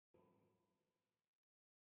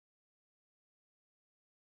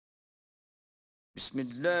بسم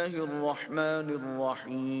الله الرحمن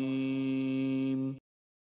الرحيم.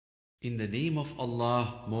 In the name of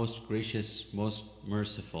Allah, most gracious, most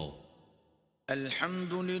merciful.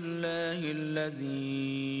 الحمد لله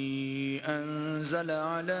الذي أنزل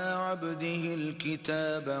على عبده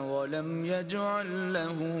الكتاب ولم يجعل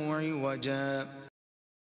له عوجا.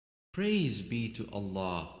 Praise be to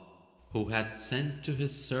Allah, who hath sent to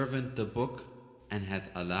His servant the book and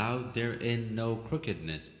hath allowed therein no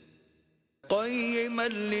crookedness. قيما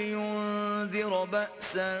لينذر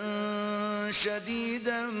بأسا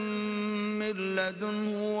شديدا من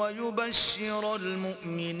لدنه ويبشر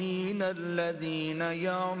المؤمنين الذين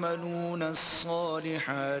يعملون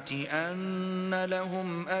الصالحات أن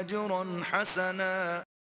لهم أجرا حسنا.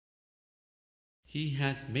 He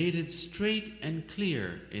hath made it straight and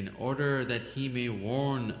clear in order that He may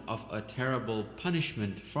warn of a terrible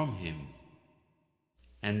punishment from Him,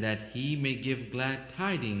 and that He may give glad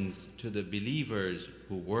tidings to the believers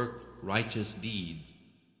who work righteous deeds,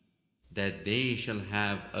 that they shall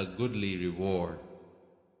have a goodly reward.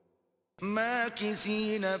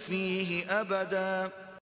 ماكثين فيه أبدا.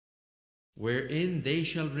 Wherein they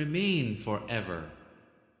shall remain forever.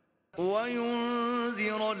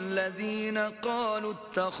 وينذر الذين قالوا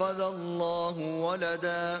اتخذ الله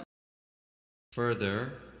ولدا.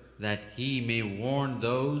 Further, that He may warn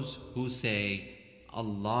those who say,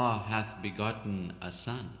 Allah hath begotten a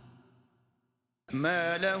son.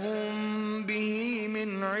 ما لهم به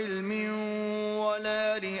من علم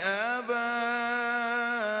ولا لآبائهم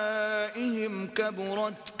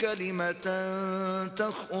كبرت كلمة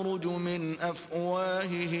تخرج من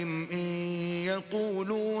أفواههم إن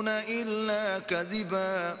يقولون إلا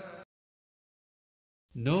كذبا.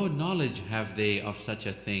 No knowledge have they of such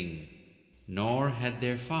a thing, nor had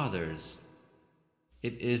their fathers.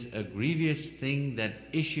 It is a grievous thing that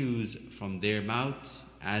issues from their mouths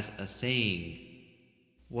as a saying.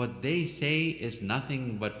 What they say is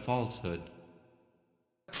nothing but falsehood.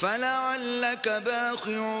 فلعلك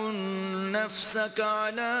باخع نفسك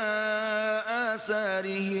على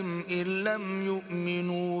آثارهم إن لم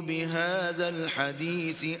يؤمنوا بهذا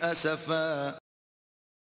الحديث أسفا.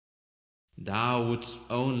 Thou wouldst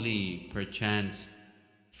only, perchance,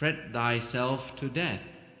 fret thyself to death,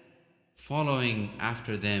 following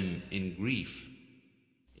after them in grief,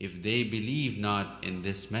 if they believe not in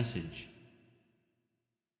this message.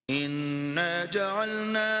 إنا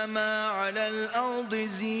جعلنا ما على الأرض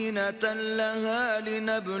زينة لها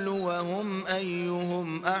لنبلوهم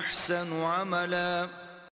أيهم أحسن عملا.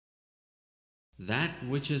 That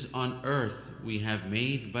which is on earth we have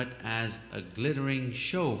made but as a glittering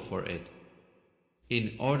show for it,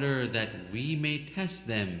 in order that we may test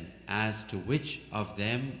them as to which of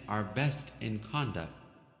them are best in conduct.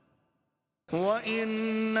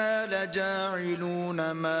 وَإِنَّا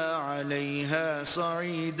لَجَاعِلُونَ مَا عَلَيْهَا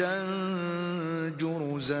صَعِيدًا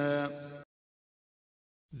جُرُزًا.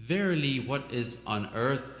 Verily, what is on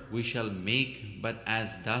earth we shall make but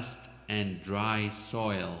as dust and dry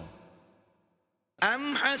soil.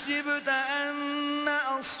 أَمْ حَسِبْتَ أَنَّ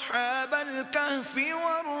أَصْحَابَ الْكَهْفِ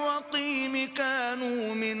وَالرَّقِيمِ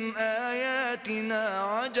كَانُوا مِنْ آيَاتِنَا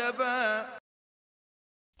عَجَبًا.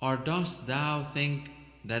 Or dost thou think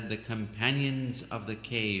that the companions of the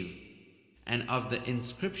cave and of the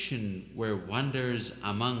inscription were wonders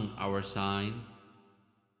among our signs?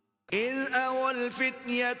 إِذْ أَوَى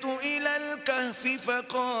الْفِتْيَةُ إِلَى الْكَهْفِ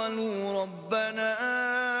فَقَالُوا رَبَّنَا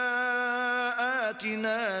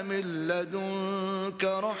آتِنَا مِن لَّدُنكَ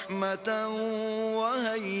رَحْمَةً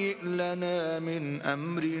وَهَيِّئْ لَنَا مِنْ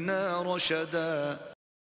أَمْرِنَا رَشَدًا.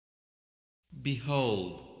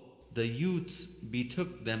 Behold, the youths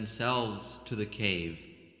betook themselves to the cave.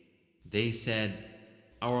 They said,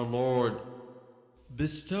 Our Lord,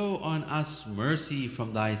 bestow on us mercy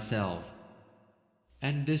from Thyself,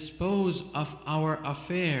 and dispose of our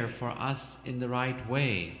affair for us in the right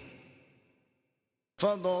way.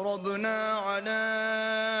 فَضَرَبْنَا عَلَى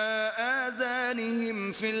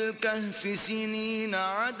آذَانِهِمْ فِي الْكَهْفِ سِنِينَ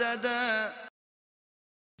عَدَدًا.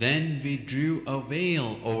 Then we drew a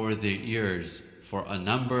veil over their ears for a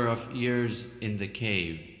number of years in the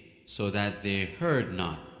cave, so that they heard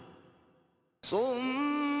not.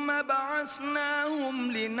 ثُمَّ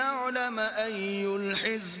بَعَثْنَاهُمْ لِنَعْلَمَ أَيُّ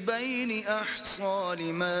الْحِزْبَيْنِ أَحْصَىٰ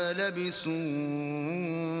لِمَا لَبِثُوا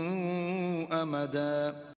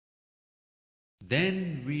أَمَدًا.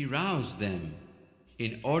 Then we roused them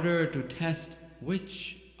in order to test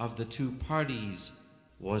which of the two parties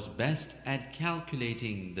was best at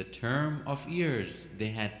calculating the term of years they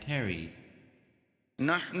had tarried.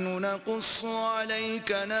 نحن نقص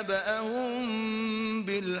عليك نبأهم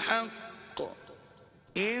بالحق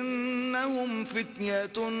إنهم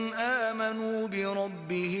فتية آمنوا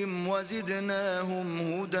بربهم وزدناهم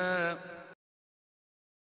هدى.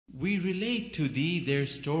 We relate to thee their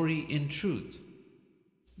story in truth.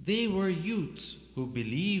 They were youths who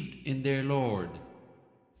believed in their Lord,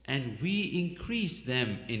 and we increased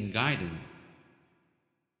them in guidance.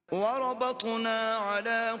 وربطنا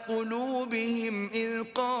على قلوبهم إذ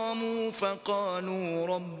قاموا فقالوا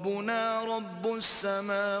ربنا رب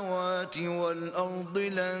السماوات والأرض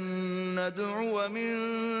لن ندعو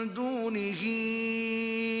من دونه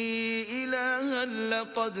إلها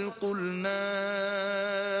لقد قلنا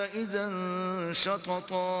إذا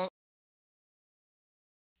شططا.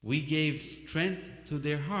 We gave strength to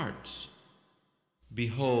their hearts.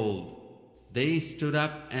 Behold, they stood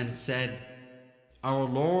up and said, Our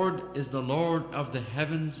Lord is the Lord of the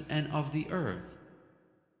heavens and of the earth.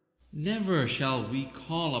 Never shall we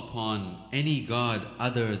call upon any God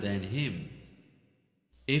other than Him.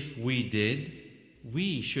 If we did,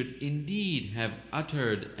 we should indeed have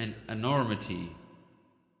uttered an enormity.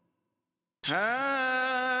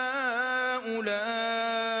 هؤلاء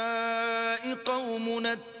قوم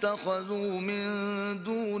اتخذوا من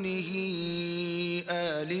دونه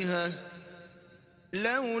آلهة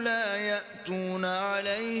لولا يأتون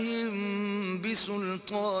عليهم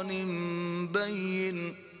بسلطان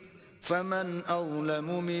بين فمن أظلم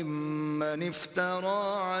ممن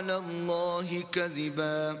افترى على الله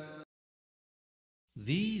كذبا.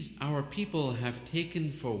 These our people have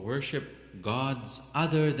taken for worship gods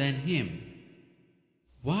other than Him.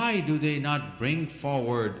 Why do they not bring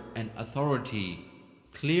forward an authority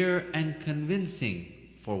clear and convincing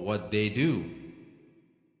for what they do?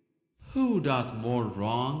 Who doth more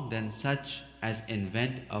wrong than such as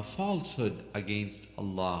invent a falsehood against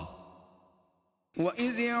Allah?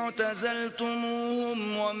 وَإِذِ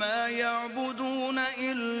اعْتَزَلْتُمُوهُمْ وَمَا يَعْبُدُونَ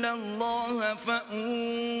إِلَّا اللَّهَ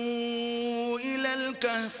فَأْوُوا إِلَى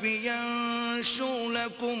الْكَهْفِ يَنشُرْ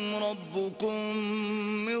لَكُمْ رَبُّكُمْ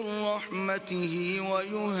مِنْ رَحْمَتِهِ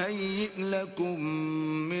وَيُهَيِّئْ لَكُمْ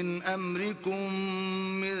مِنْ أَمْرِكُمْ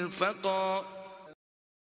مِرْفَقًا.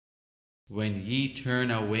 When ye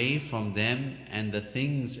turn away from them and the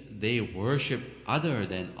things they worship other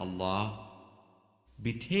than Allah,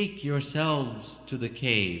 betake yourselves to the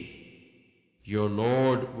cave. Your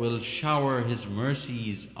Lord will shower His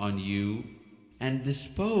mercies on you and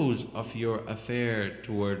dispose of your affair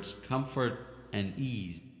towards comfort and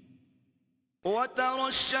ease. وترى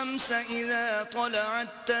الشمس إذا طلعت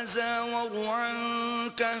تزاور عن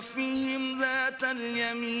كهفهم ذات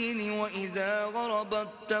اليمين وإذا غربت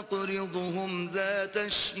تقرضهم ذات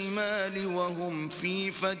الشمال وهم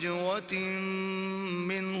في فجوة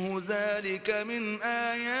منه ذلك من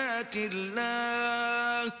آيات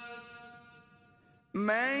الله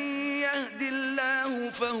من يهد الله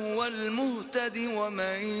فهو المهتد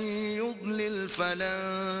ومن يضلل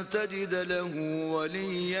فلن تجد له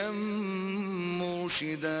وليا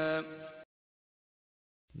مرشدا.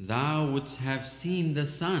 Thou wouldst have seen the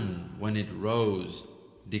sun when it rose,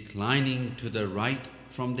 declining to the right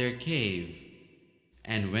from their cave,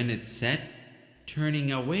 and when it set,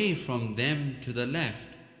 turning away from them to the left,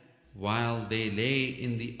 while they lay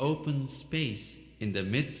in the open space in the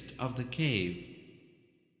midst of the cave.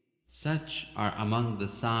 Such are among the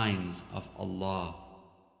signs of Allah.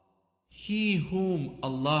 He whom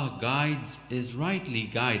Allah guides is rightly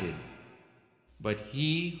guided, but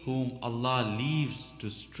he whom Allah leaves to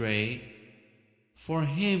stray, for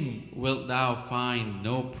him wilt thou find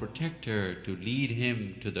no protector to lead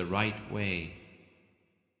him to the right way.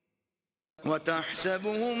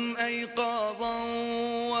 وتحسبهم أيقاظا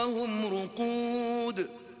وهم رقود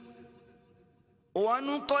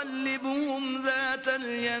ونقلبهم ذات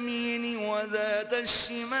اليمين وذات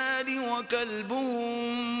الشمال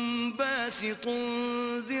وكلبهم باسط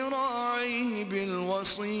ذراعيه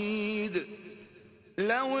بالوصيد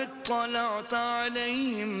لو اطلعت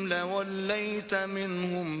عليهم لوليت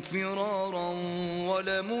منهم فرارا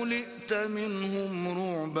ولملئت منهم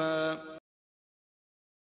رعبا.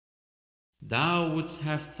 Thou wouldst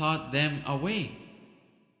have thought them awake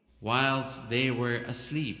whilst they were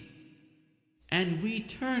asleep, and we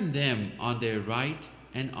turned them on their right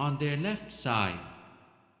and on their left side,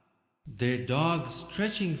 their dog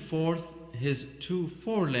stretching forth his two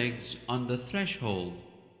forelegs on the threshold.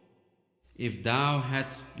 If thou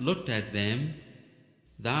hadst looked at them,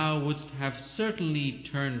 thou wouldst have certainly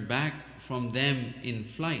turned back from them in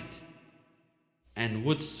flight, and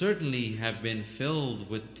would certainly have been filled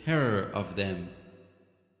with terror of them.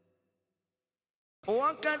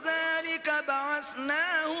 وكذلك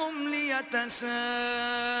بعثناهم ليتساءلوا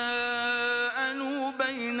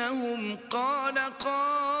بينهم قال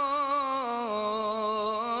قائل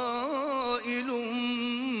قائل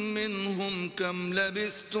منهم كم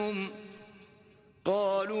لبثتم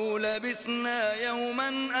قالوا لبثنا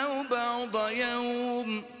يوما أو بعض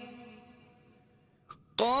يوم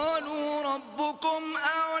قالوا ربكم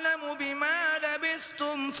أعلم بما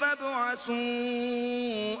لبثتم فابعثوا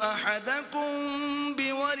أحدكم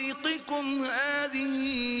بورقكم هذه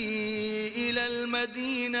إلى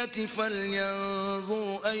المدينة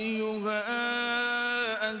فلينظر أيها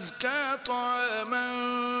أزكى طعاما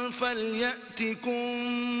فليأتكم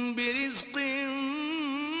برزق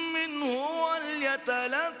منه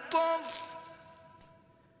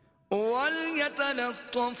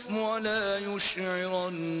وليتلطف ولا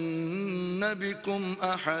يشعرن بكم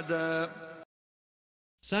أحدا.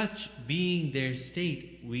 Such being their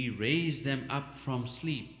state, we raised them up from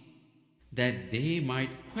sleep, that they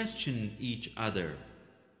might question each other.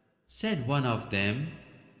 Said one of them,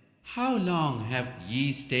 How long have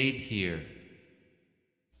ye stayed here?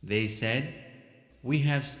 They said, We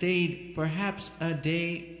have stayed perhaps a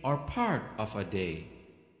day or part of a day.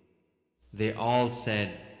 They all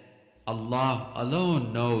said, Allah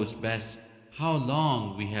alone knows best how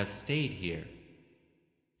long we have stayed here.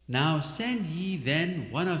 Now send ye then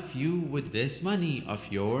one of you with this money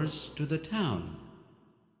of yours to the town.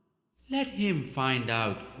 Let him find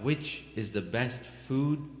out which is the best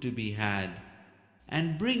food to be had,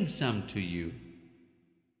 and bring some to you.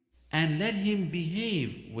 And let him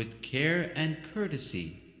behave with care and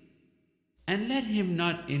courtesy, and let him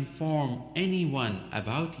not inform anyone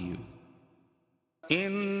about you.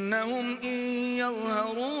 إنهم إن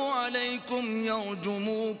يظهروا عليكم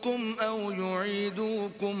يرجموكم أو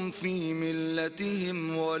يعيدوكم في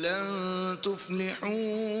ملتهم ولن تفلحوا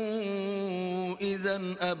إذا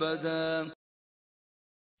أبدا.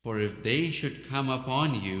 For if they should come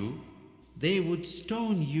upon you, they would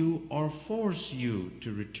stone you or force you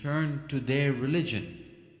to return to their religion.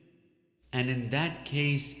 And in that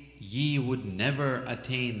case ye would never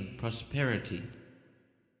attain prosperity.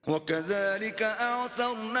 وكذلك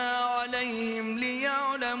أعثرنا عليهم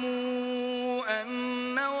ليعلموا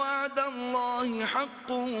أن وعد الله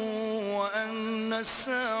حق وأن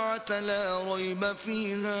الساعة لا ريب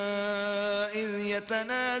فيها إذ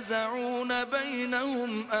يتنازعون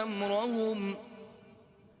بينهم أمرهم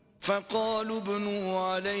فقالوا ابنوا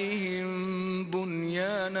عليهم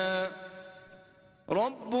بنيانا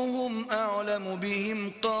ربهم أعلم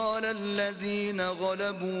بهم قال الذين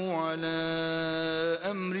غلبوا على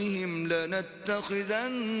أمرهم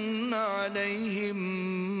لنتخذن عليهم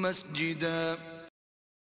مسجدا.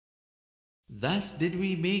 Thus did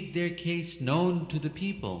we make their case known to the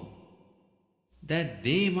people, that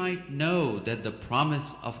they might know that the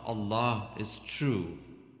promise of Allah is true,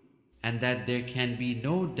 and that there can be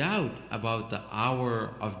no doubt about the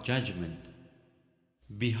hour of judgment.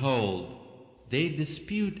 Behold, they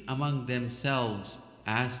dispute among themselves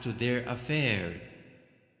as to their affair.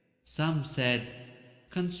 Some said,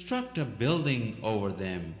 Construct a building over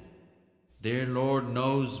them. Their Lord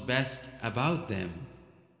knows best about them.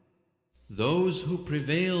 Those who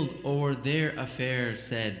prevailed over their affair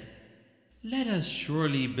said, Let us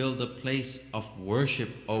surely build a place of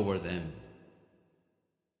worship over them.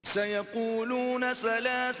 سيقولون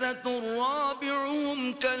ثلاثة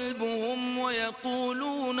رابعهم كلبهم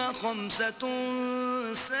ويقولون خمسة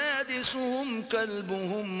سادسهم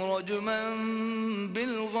كلبهم رجما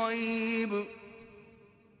بالغيب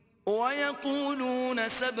ويقولون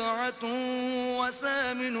سبعة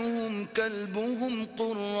وثامنهم كلبهم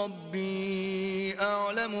قل ربي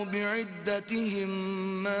أعلم بعدتهم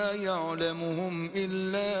ما يعلمهم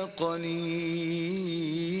إلا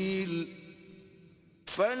قليل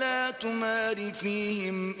فلا تمار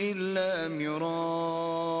فيهم إلا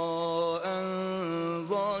مراء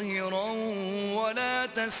ظاهرا ولا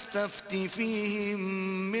تستفت فيهم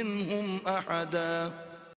منهم أحدا.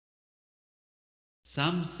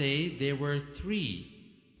 Some say there were 3,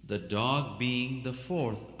 the dog being the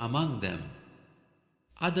 4th among them.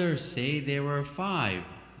 Others say there were 5,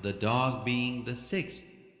 the dog being the 6th,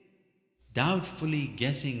 doubtfully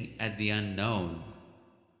guessing at the unknown.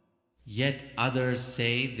 Yet others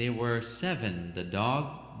say there were 7, the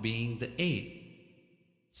dog being the 8th.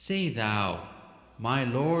 Say thou, My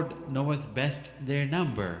Lord knoweth best their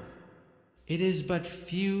number. It is but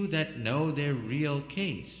few that know their real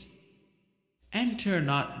case. Enter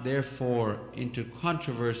not therefore into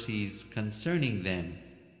controversies concerning them,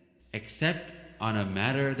 except on a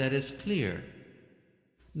matter that is clear,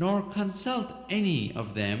 nor consult any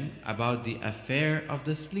of them about the affair of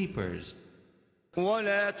the sleepers.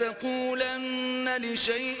 ولا تقولن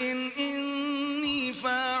لشيء إني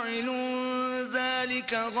فاعل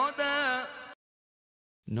ذلك غدا.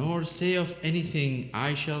 nor say of anything,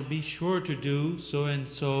 I shall be sure to do so and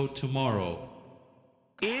so tomorrow.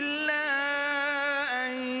 إلا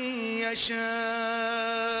أن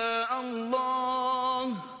يشاء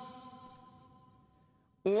الله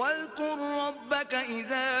واذكر ربك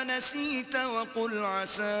إذا نسيت وقل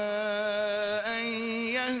عسى أن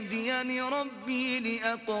يهديني ربي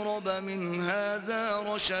لأقرب من هذا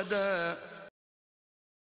رشدا.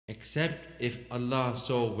 Except if Allah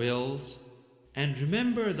so wills, and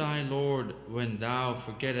remember thy Lord when thou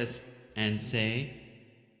forgettest, and say,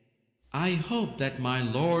 I hope that my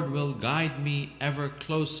Lord will guide me ever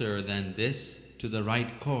closer than this to the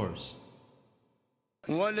right course.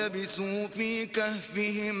 ولبثوا في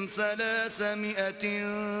كهفهم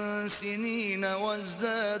 300 سنين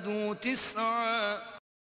وازدادوا 9.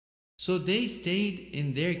 So they stayed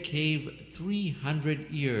in their cave 300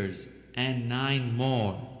 years and 9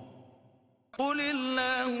 more. قل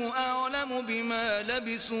الله أعلم بما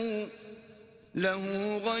لبثوا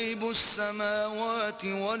له غيب السماوات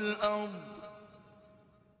والأرض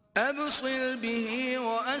أبصر به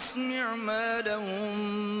وأسمع ما لهم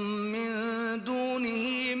من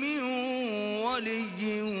دونه من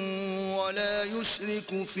ولي ولا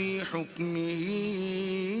يشرك في حكمه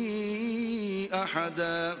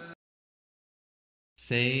أحدا.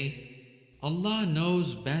 Say, Allah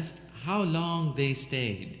knows best how long they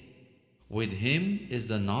stayed. With Him is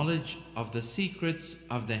the knowledge of the secrets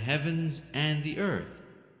of the heavens and the earth.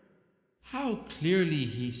 How clearly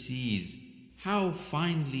He sees, how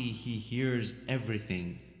finely He hears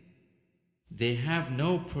everything. They have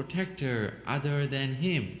no protector other than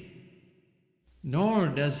Him, nor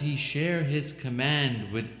does He share His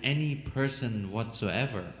command with any person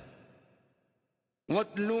whatsoever.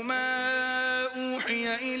 واتل ما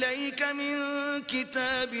أوحي إليك من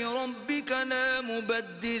كتاب ربك لا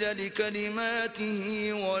مبدل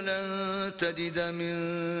لكلماته ولن تجد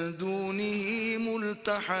من دونه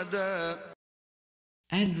ملتحدا.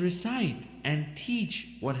 And recite and teach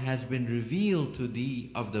what has been revealed to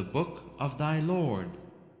thee of the book of thy Lord.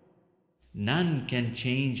 None can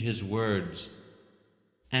change His words,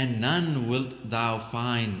 and none wilt thou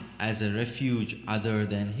find as a refuge other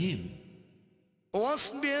than Him.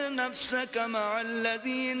 واصبر نفسك مع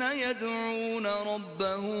الذين يدعون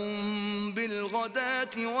ربهم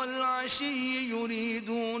بالغداة والعشي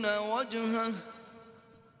يريدون وجهه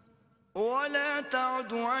ولا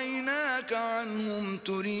تعد عيناك عنهم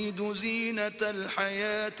تريد زينة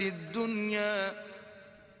الحياة الدنيا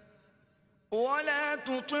ولا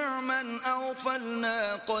تطع من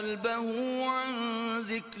أغفلنا قلبه عن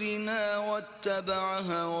ذكرنا واتبع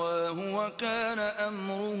هواه وكان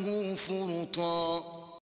أمره فرطا.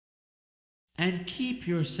 And keep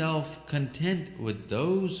yourself content with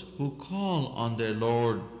those who call on their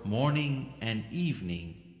Lord morning and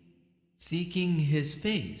evening, seeking His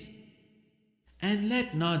face, and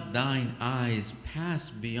let not thine eyes pass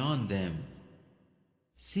beyond them,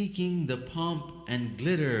 seeking the pomp and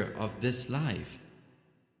glitter of this life,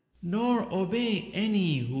 nor obey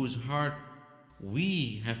any whose heart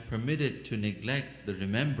we have permitted to neglect the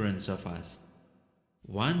remembrance of us,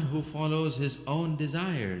 one who follows his own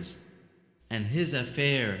desires, and his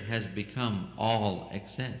affair has become all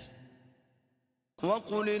excess.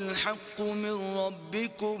 وقل الحق من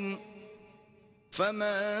ربكم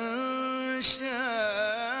فمن شاء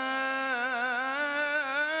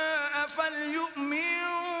فليؤمن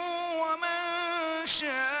ومن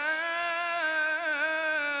شاء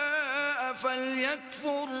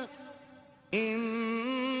فليكفر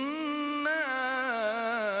إنا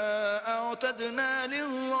أعتدنا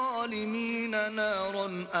للظالمين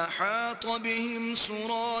نارا أحاط بهم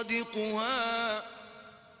سرادقها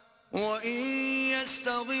وإن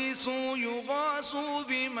يستغيثوا يغاثوا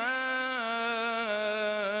بماء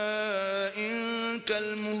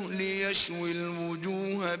كالمهل يشوي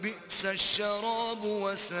الوجوه بئس الشراب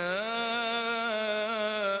وساءت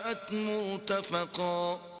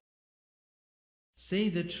مرتفقا. Say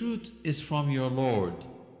the truth is from your Lord.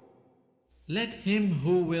 Let him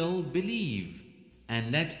who will believe,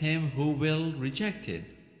 and let him who will reject it.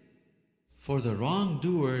 For the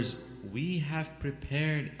wrongdoers we have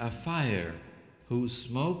prepared a fire, whose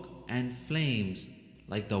smoke and flames,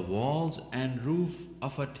 like the walls and roof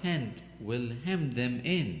of a tent, will hem them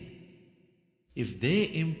in. If they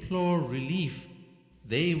implore relief,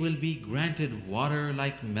 they will be granted water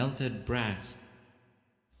like melted brass,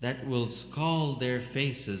 that will scald their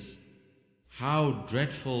faces. How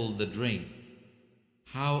dreadful the drink!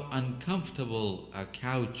 How uncomfortable a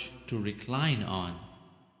couch to recline on!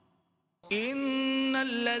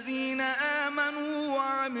 الذين آمنوا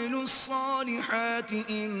وعملوا الصالحات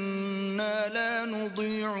إنا لا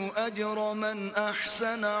نضيع أجر من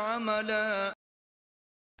أحسن عملا.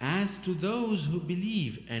 As to those who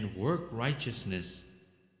believe and work righteousness,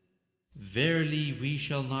 verily we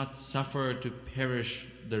shall not suffer to perish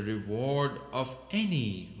the reward of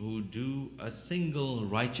any who do a single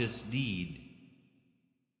righteous deed.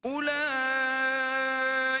 أولئك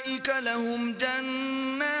لهم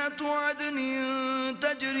جنات عدن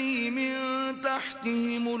تجري من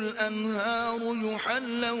تحتهم الأنهار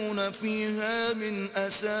يحلون فيها من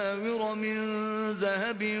أساور من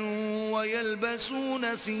ذهب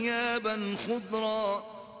ويلبسون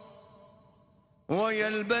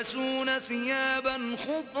ثيابا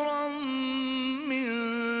خضرا من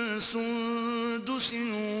سندس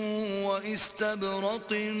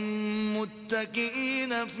واستبرق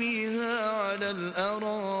متكئين فيها على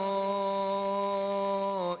الأرائك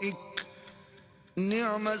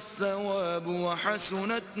نعم الثواب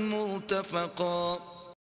وحسنت مرتفقا.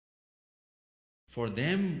 For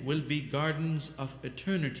them will be gardens of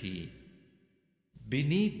eternity.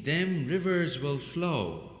 Beneath them rivers will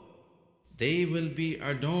flow. They will be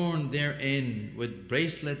adorned therein with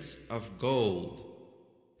bracelets of gold,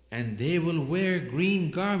 and they will wear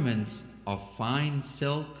green garments of fine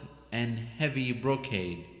silk and heavy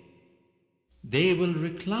brocade. They will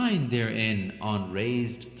recline therein on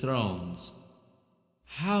raised thrones.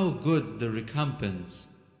 How good the recompense!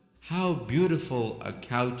 How beautiful a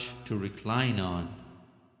couch to recline on!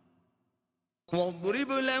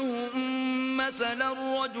 واضرب لهم مثل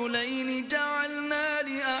الرجلين جعلنا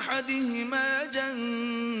لأحدهما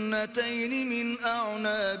جنتين من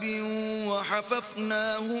أعناب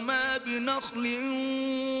وحففناهما بنخل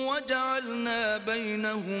وجعلنا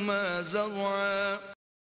بينهما زرعا.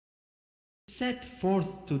 Set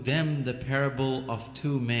forth to them the parable of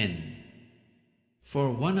two men. For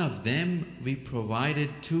one of them we provided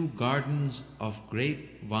two gardens of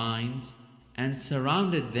grape vines and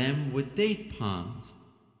surrounded them with date palms.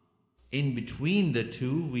 In between the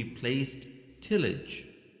two we placed tillage.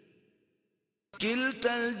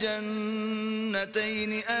 كلتا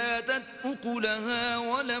الجنتين آتت أكلها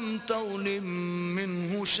ولم تظلم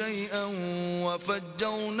منه شيئا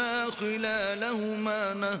وفجرنا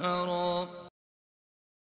خلالهما نهرا.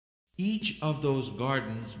 Each of those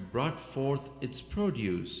gardens brought forth its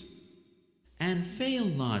produce, and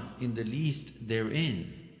failed not in the least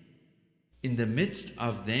therein. In the midst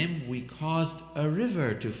of them we caused a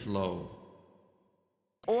river to flow.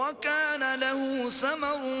 وكان له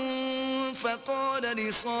ثمر فقال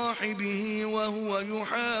لصاحبه وهو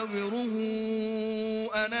يحاوره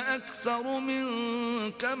أنا أكثر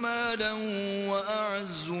منك مالا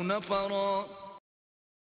وأعز نفرا.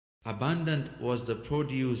 Abundant was the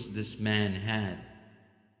produce this man had.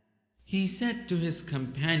 He said to his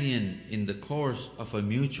companion in the course of a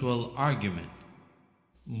mutual argument,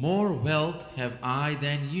 more wealth have I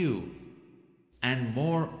than you, and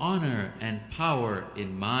more honor and power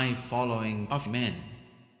in my following of men.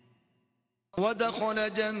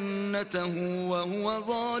 ودخل جنته وهو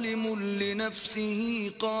ظالم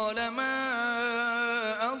لنفسه قال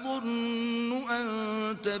ما أظن أن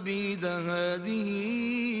تبيد هذه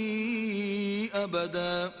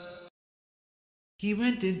أبدا. He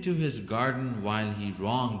went into his garden while he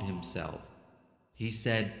wronged himself. He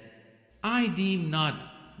said, I deem not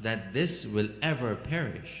that this will ever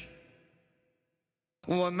perish.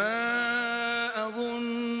 وما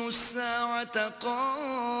أظن الساعة قائمة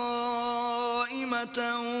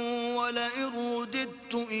ولئن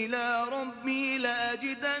رددت إلى ربي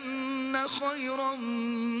لأجدن خيرا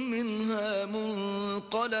منها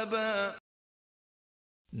منقلبا.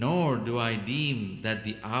 Nor do I deem that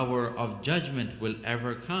the hour of judgment will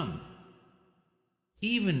ever come.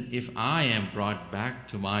 Even if I am brought back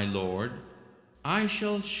to my Lord, I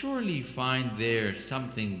shall surely find there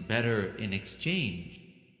something better in exchange.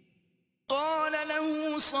 قال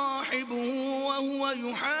له صاحبه وهو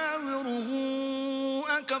يحاوره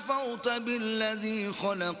أكفرت بالذي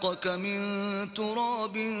خلقك من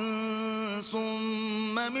تراب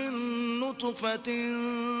ثم من نطفة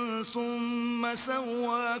ثم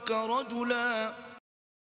سواك رجلا.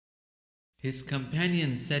 His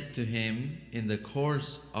companion said to him in the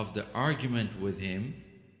course of the argument with him,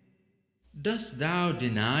 dost thou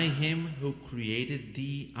deny him who created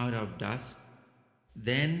thee out of dust,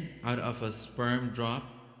 then out of a sperm drop,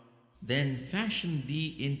 then fashioned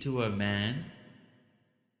thee into a man?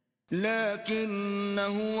 لكن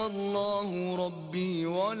هو الله ربي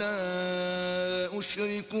ولا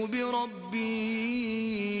أشرك بربي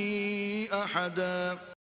أحدا.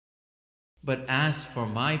 But as for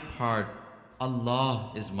my part,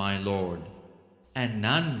 Allah is my Lord. and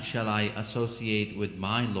none shall I associate with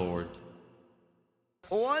my Lord.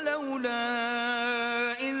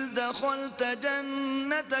 ولولا إذ دخلت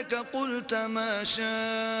جنتك قلت ما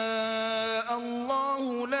شاء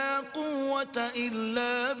الله لا قوة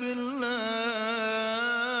إلا بالله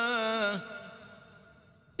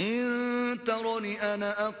إن ترني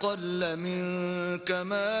أنا أقل منك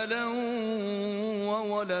مالا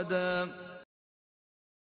وولدا.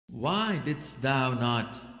 Why didst thou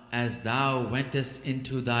not, as thou wentest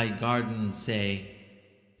into thy garden, say,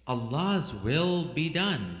 Allah's will be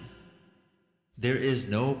done? There is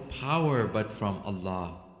no power but from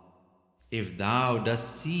Allah. If thou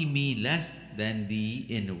dost see me less than thee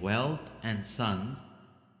in wealth and sons,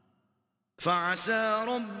 فعسى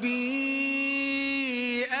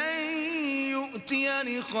ربي أن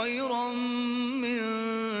يؤتيني خيرا من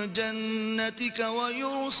جنتك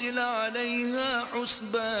ويرسل عليها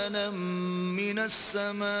حسبانا من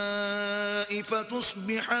السماء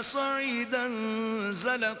فتصبح صعيدا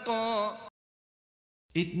زلقا.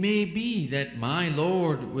 it may be that my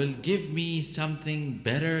Lord will give me something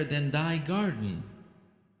better than thy garden,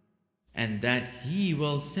 and that He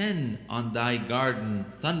will send on thy garden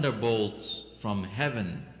thunderbolts from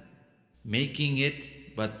heaven, making it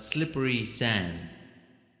but slippery sand.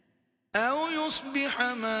 أو يصبح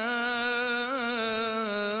ماؤها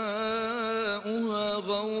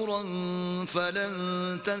غورا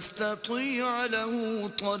فلن تستطيع له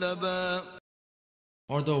طلبا.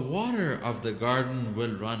 Or the water of the garden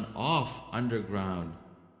will run off underground,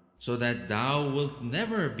 so that thou wilt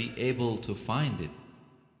never be able to find it.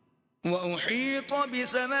 وأحيط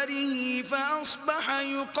بثمره فأصبح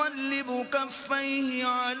يقلب كفيه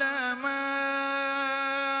على ما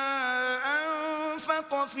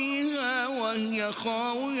أنفق فيها وهي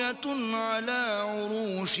خاوية على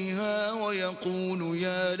عروشها ويقول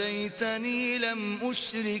يا ليتني لم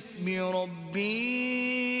أشرك بربي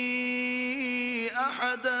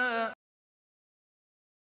أحدا.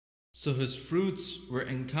 So his fruits were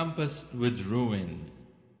encompassed with ruin,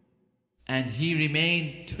 and he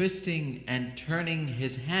remained twisting and turning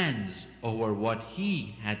his hands over what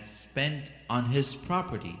he had spent on his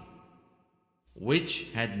property, which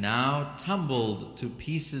had now tumbled to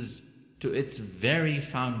pieces to its very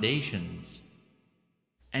foundations.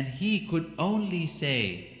 And he could only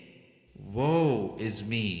say, Woe is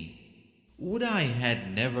me! Would I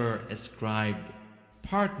had never ascribed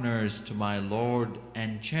partners to my Lord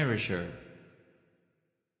and Cherisher.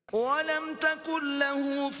 ولم تكن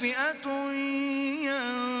له فئة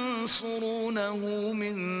ينصرونه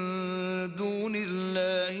من دون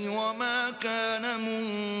الله وما كان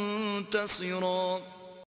منتصرا.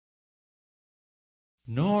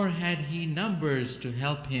 Nor had he numbers to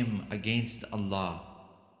help him against Allah,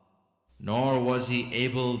 nor was he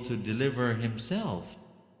able to deliver himself.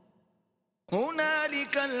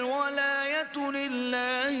 هنالك الولاية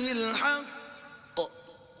لله الحق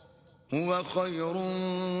هو خير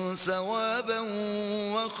ثوابا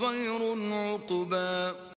وخير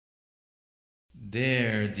عقبا.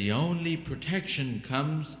 There the only protection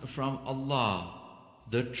comes from Allah,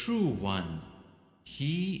 the True One.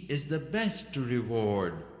 He is the best to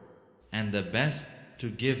reward and the best to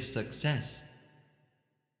give success.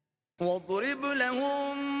 واضرب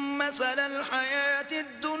لهم مثل الحياة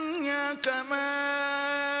الدنيا كماء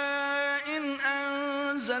إن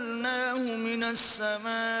أنزلناه من السماء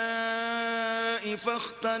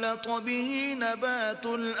فاختلط به نبات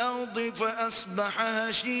الأرض فأصبح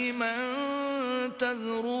هشيما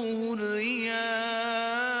تذروه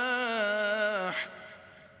الرياح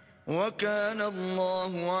وكان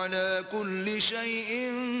الله على كل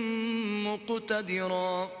شيء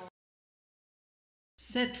مقتدرا.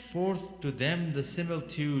 Set forth to them the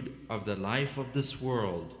similitude of the life of this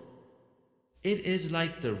world. It is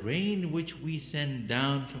like the rain which we send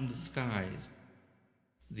down from the skies.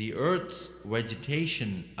 The earth's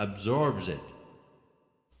vegetation absorbs it,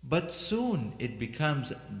 but soon it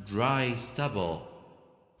becomes dry stubble,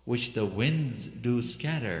 which the winds do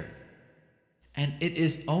scatter. And it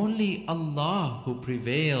is only Allah who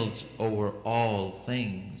prevails over all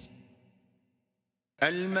things.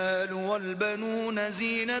 المال والبنون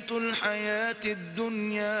زينة الحياة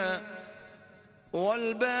الدنيا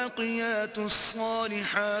والباقيات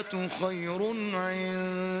الصالحات خير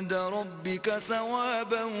عند ربك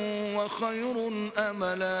ثوابا وخير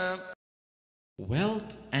أملا.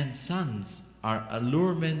 Wealth and sons are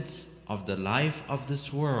allurements of the life of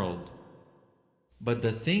this world, but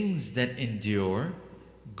the things that endure,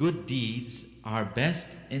 good deeds, are best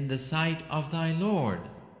in the sight of thy Lord,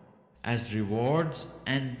 as rewards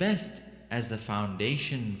and best as the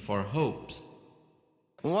foundation for hopes.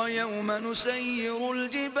 ويوم نسير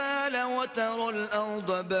الجبال وترى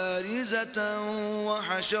الأرض بارزة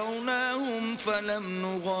وحشرناهم فلم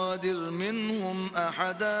نغادر منهم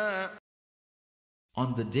أحدا.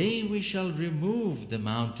 On the day we shall remove the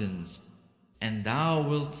mountains, and thou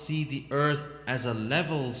wilt see the earth as a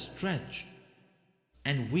level stretch,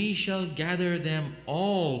 and we shall gather them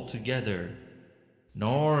all together,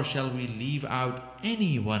 nor shall we leave out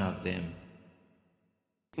any one of them.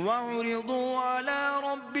 وعرضوا على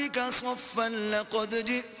ربك صفا لقد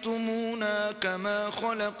جئتمونا كما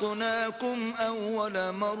خلقناكم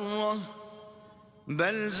أول مرة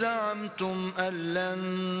بل زعمتم أن لن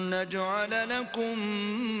نجعل لكم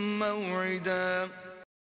موعدا.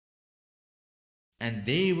 And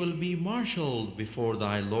they will be marshaled before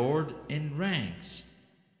thy Lord in ranks.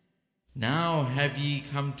 Now have ye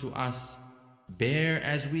come to us, bare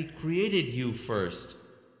as we created you first.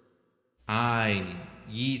 Aye,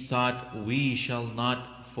 ye thought we shall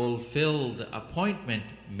not fulfill the appointment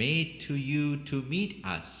made to you to meet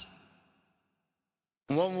us.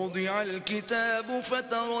 ووضع الكتاب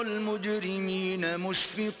فترى المجرمين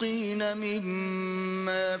مشفقين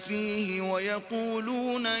مما فيه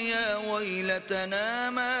ويقولون يا ويلتنا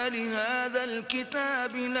ما لهذا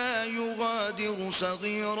الكتاب لا يغادر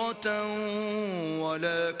صغيرة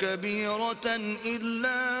ولا كبيرة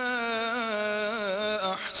إلا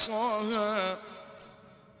أحصاها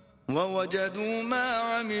ووجدوا ما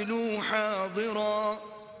عملوا حاضرا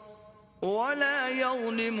ولا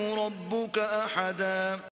يظلم ربك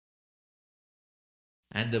أحدا.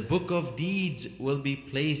 And the book of deeds will be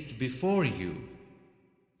placed before you,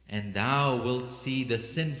 and thou wilt see the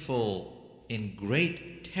sinful in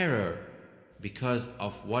great terror because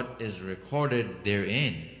of what is recorded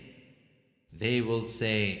therein. They will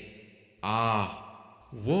say, Ah,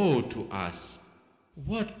 woe to us!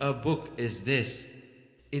 What a book is this!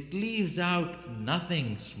 It leaves out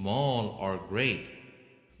nothing small or great,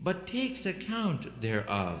 but takes account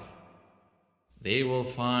thereof. They will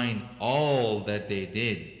find all that they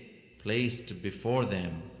did placed before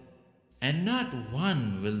them, and not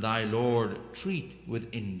one will thy Lord treat with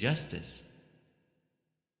injustice.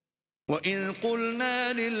 وإذ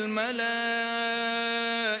قلنا للملائكة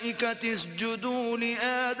اسجدوا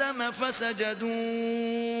لآدم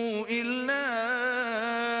فسجدوا إلا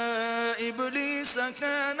إبليس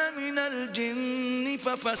كان من الجن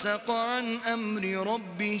ففسق عن أمر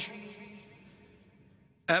ربه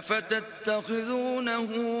أفتتخذونه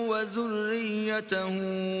وذريته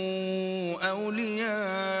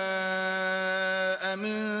أولياء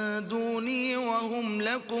من دوني وهم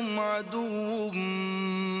لكم عدو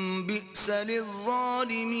بئس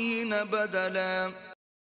للظالمين بدلا.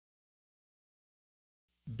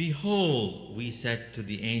 Behold, we said to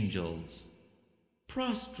the angels,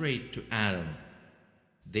 prostrate to Adam.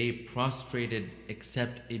 They prostrated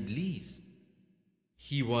except Iblis.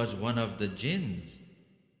 He was one of the jinns,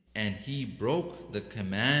 and he broke the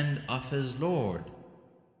command of his Lord.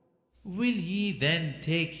 Will ye then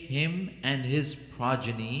take him and his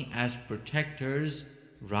progeny as protectors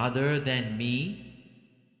rather than me?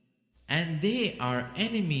 And they are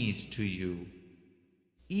enemies to you.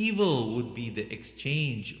 Evil would be the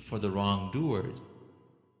exchange for the wrongdoers.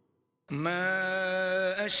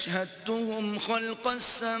 ما أشهدتهم خلق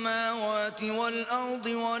السماوات والأرض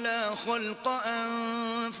ولا خلق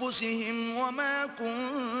أنفسهم وما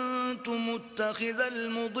كنت متخذ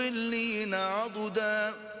المضلين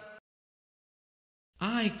عضدا.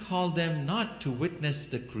 I call them not to witness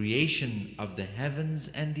the creation of the heavens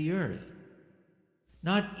and the earth,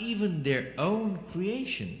 not even their own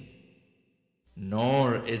creation.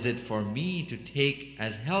 Nor is it for me to take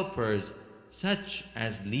as helpers such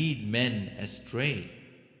as lead men astray.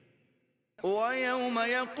 ويوم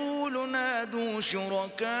يقول نادوا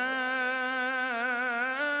شركائي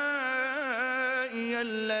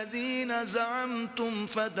الذين زعمتم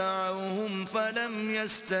فدعوهم فلم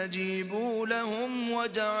يستجيبوا لهم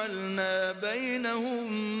وجعلنا بينهم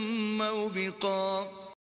موبقا.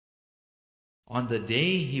 On the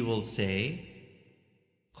day he will say,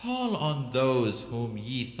 Call on those whom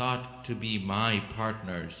ye thought to be my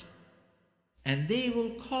partners, and they will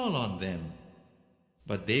call on them,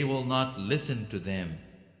 but they will not listen to them,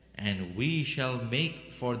 and we shall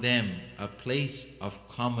make for them a place of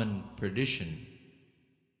common perdition.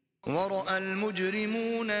 ورأى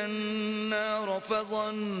المجرمون النار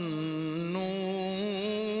فظنوا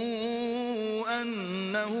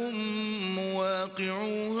أنهم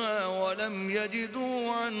مواقعوها ولم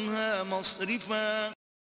يجدوا عنها مصرفا.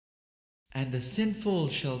 And the sinful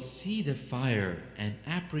shall see the fire and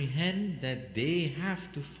apprehend that they have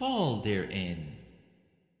to fall therein.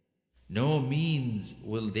 no means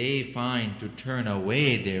will they find to turn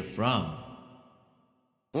away therefrom.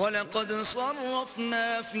 ولقد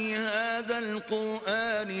صرفنا في هذا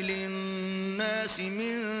القرآن للناس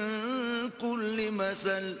من كل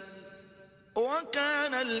مثل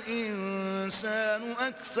وكان الإنسان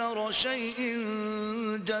أكثر شيء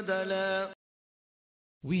جدلا.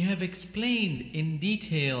 We have explained in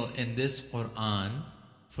detail in this Quran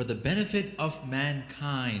for the benefit of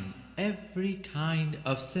mankind every kind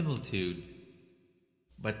of similitude.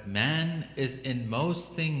 But man is in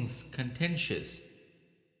most things contentious.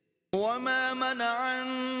 وما منع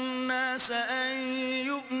الناس أن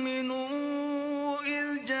يؤمنوا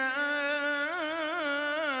إذ جاءهم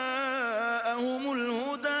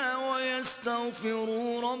الهدى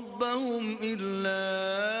ويستغفروا ربهم إلا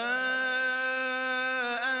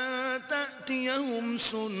أن تأتيهم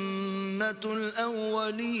سنة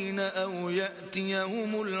الأولين أو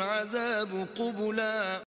يأتيهم العذاب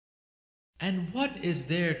قبلا. And what is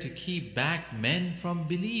there to keep back men from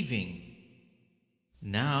believing?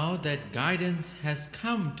 Now that guidance has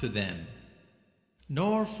come to them,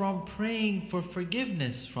 nor from praying for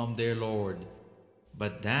forgiveness from their Lord,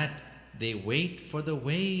 but that they wait for the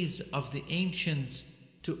ways of the ancients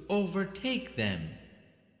to overtake them,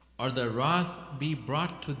 or the wrath be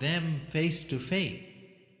brought to them face to face.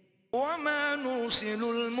 وما نرسل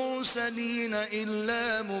المرسلين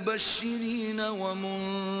إلا مبشرين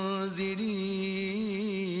ومنذرين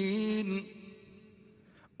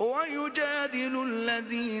ويجادل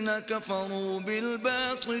الذين كفروا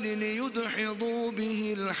بالباطل ليدحضوا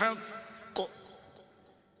به الحق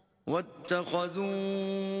واتخذوا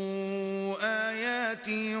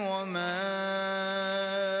آياتي وما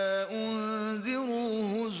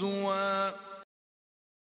أنذروا هزوا.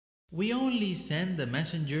 We only send the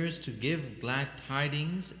messengers to give glad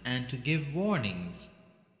tidings and to give warnings.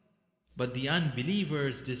 But the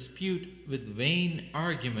unbelievers dispute with vain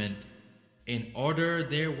argument in order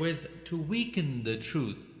therewith to weaken the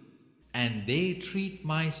truth, and they treat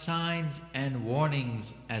my signs and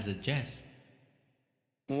warnings as a jest.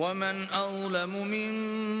 ومن أظلم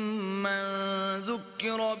ممن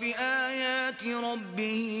ذكر بآيات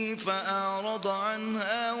ربه فأعرض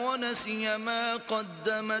عنها ونسي ما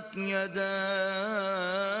قدمت يداه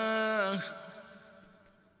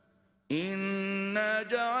إنا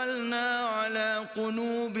جعلنا على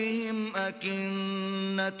قلوبهم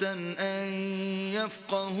أكنة أن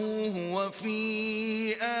يفقهوه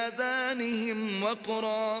وفي آذانهم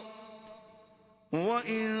وقرا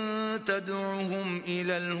وإن تدعهم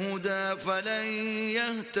إلى الهدى فلن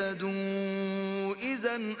يهتدوا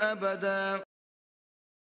إذا أبدا.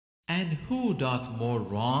 And who doth more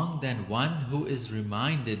wrong than one who is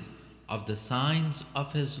reminded of the signs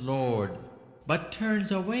of his Lord, but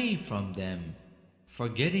turns away from them,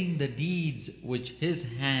 forgetting the deeds which his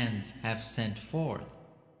hands have sent forth?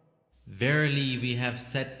 Verily we have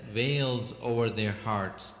set veils over their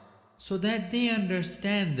hearts, so that they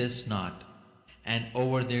understand this not, and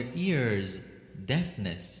over their ears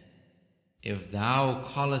deafness. If thou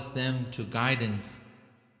callest them to guidance,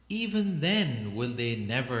 even then will they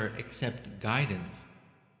never accept guidance.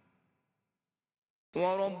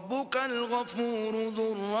 وَرَبُّكَ الْغَفُورُ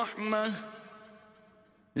ذُو الرَّحْمَةِ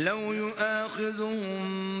لو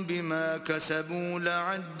يؤاخذهم بما كسبوا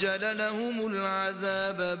لعجل لهم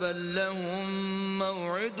العذاب بل لهم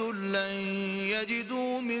موعد لن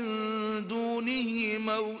يجدوا من دونه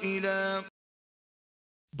موئلا.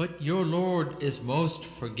 But your Lord is most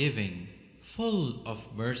forgiving, full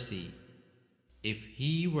of mercy. If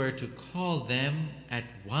he were to call them at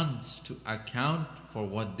once to account for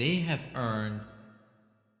what they have earned,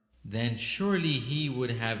 then surely he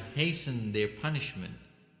would have hastened their punishment.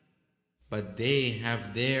 But they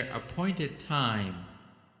have their appointed time,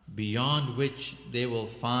 beyond which they will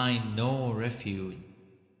find no refuge.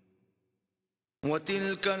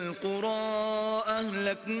 وتلك القرى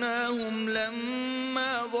أهلكناهم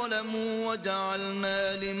لما ظلموا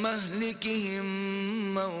وجعلنا لمهلكهم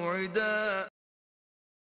موعدا.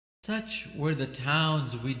 Such were the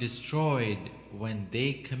towns we destroyed when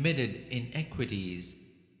they committed inequities,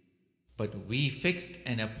 but we fixed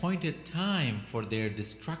an appointed time for their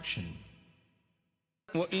destruction.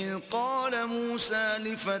 وإذ قال موسى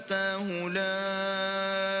لفتاه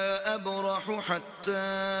لا أبرح حتى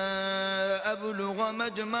أبلغ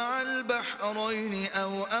مجمع البحرين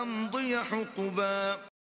أو أمضي حقبا.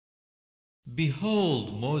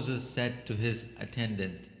 Behold, Moses said to his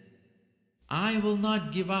attendant, I will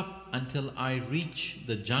not give up until I reach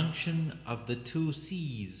the junction of the two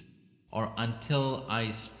seas, or until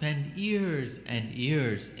I spend years and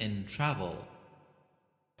years in travel.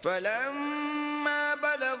 فلما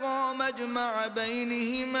بلغا مجمع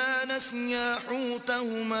بينهما نسيا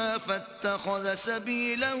حوتهما فاتخذ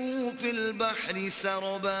سبيله في البحر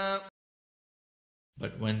سربا.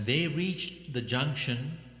 But when they reached the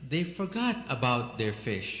junction, they forgot about their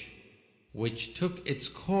fish, which took its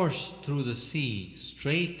course through the sea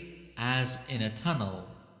straight as in a tunnel.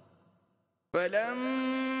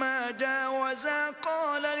 فلما جاوزا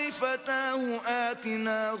قال لفتاه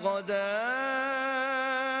آتنا غداءنا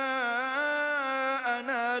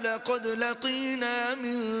لقد لقينا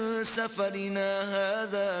من سفرنا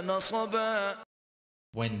هذا نصبا.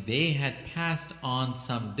 When they had passed on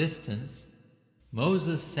some distance,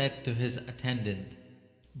 Moses said to his attendant,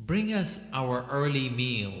 "Bring us our early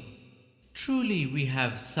meal. Truly we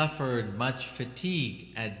have suffered much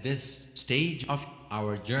fatigue at this stage of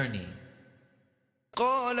our journey."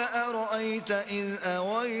 قال أرأيت إذ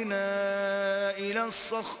أوينا إلى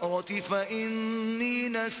الصخرة فإني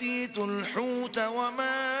نسيت الحوت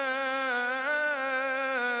وما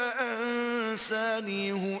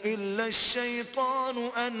أنسانيه إلا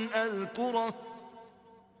الشيطان أن أذكره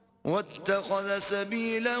واتخذ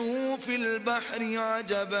سبيله في البحر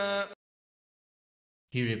عجبا.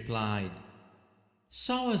 He replied,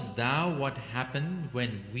 "Sawest thou what happened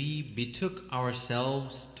when we betook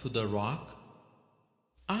ourselves to the rock?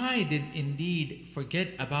 I did indeed forget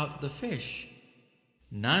about the fish.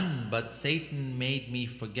 None but Satan made me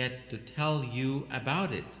forget to tell you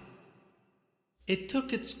about it. It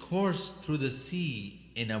took its course through the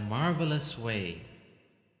sea in a marvelous way."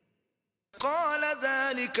 قال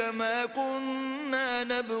ذلك ما كنا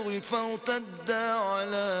نبغي فارتدا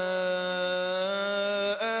على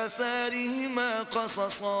آثارهما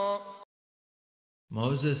قصصا.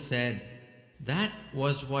 Moses said, "That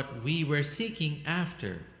was what we were seeking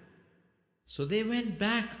after." So they went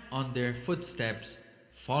back on their footsteps,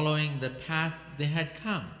 following the path they had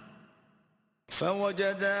come.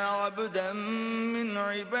 فوجدا عبدا من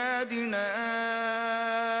عبادنا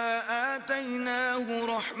آتيناه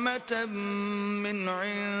رحمة من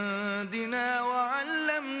عندنا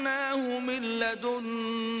وعلمناه من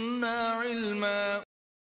لدنا علما.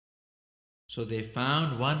 So they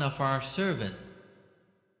found one of our servants,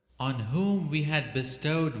 on whom we had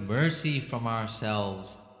bestowed mercy from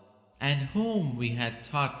ourselves, and whom we had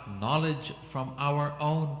taught knowledge from our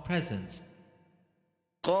own presence.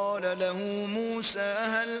 قال له موسى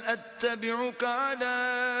هل أتبعك على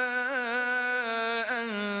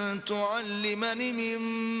أن تعلمني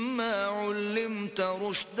مما علمت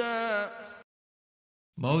رشدا.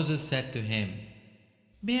 Moses said to him,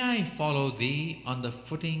 "May I follow thee on the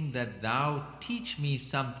footing that thou teach me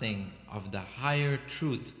something of the higher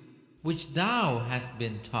truth which thou hast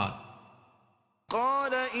been taught?"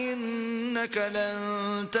 قال إنك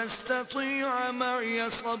لن تستطيع معي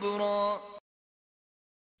صبرا.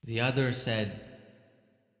 The other said,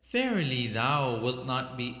 "Verily thou wilt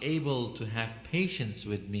not be able to have patience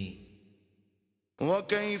with me.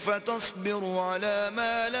 وكيف تصبر على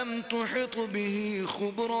ما لم تحط به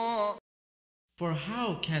خبرا. For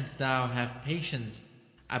how canst thou have patience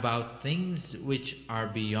about things which are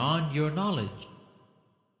beyond your knowledge?"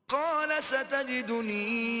 قال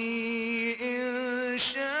ستجدني إن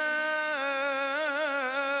شاء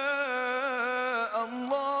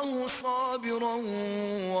الله صابرا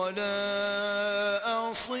ولا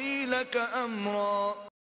أعصي لك أمرا.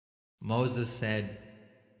 Moses said,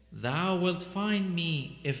 "Thou wilt find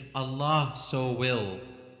me, if Allah so will,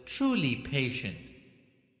 truly patient,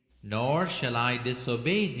 nor shall I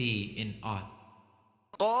disobey thee in aught."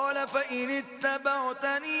 قال فإن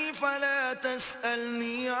اتبعتني فلا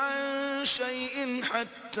تسألني عن شيء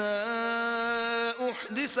حتى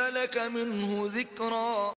أحدث لك منه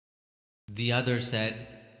ذكرا. The other said,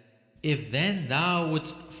 "If then thou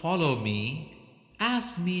wouldst follow me,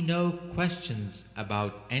 ask me no questions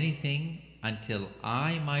about anything until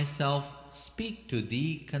I myself speak to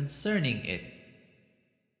thee concerning it."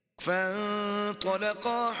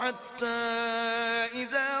 فانطلقا حتى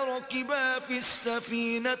إذا ركبا في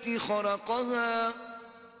السفينة خرقها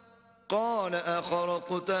قال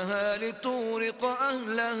أخرقتها لتغرق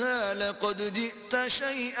أهلها لقد جئت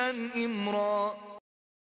شيئا إمرا.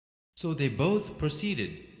 So they both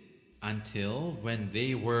proceeded until when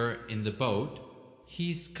they were in the boat,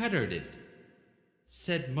 he scuttered it.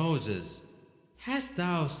 Said Moses, "Hast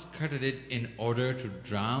thou scuttered it in order to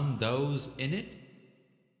drown those in it?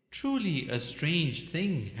 Truly a strange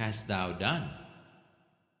thing hast thou done."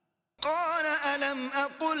 قال ألم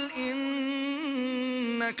أقل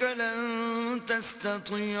إنك لن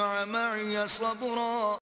تستطيع معي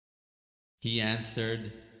صبرا. He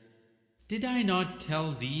answered, "Did I not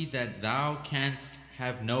tell thee that thou canst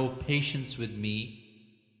have no patience with me?"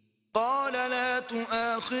 قال لا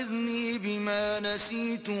تؤاخذني بما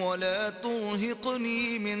نسيت ولا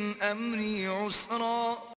ترهقني من أمري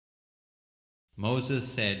عسرا.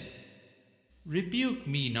 Moses said, "Rebuke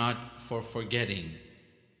me not for forgetting,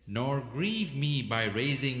 nor grieve me by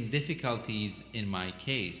raising difficulties in my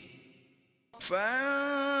case."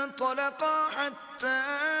 فانطلقا حتى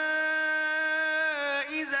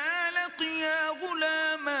إذا لقيا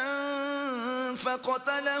غلاما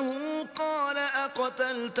فقتله قال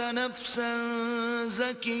أقتلت نفسا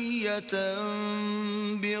زكية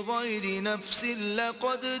بغير نفس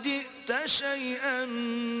لقد جئت شيئا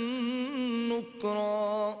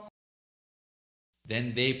نكرا.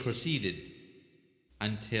 Then they proceeded,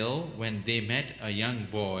 until when they met a young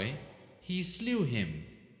boy, he slew him.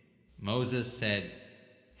 Moses said,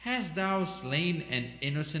 "Hast thou slain an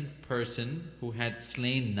innocent person who had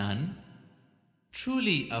slain none?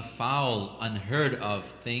 Truly a foul, unheard of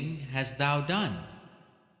thing hast thou done."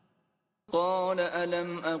 قال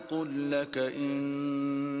ألم أقل لك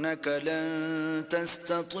إنك لن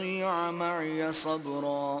تستطيع معي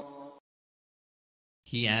صبرا.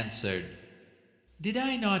 He answered, "Did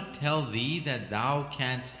I not tell thee that thou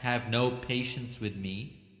canst have no patience with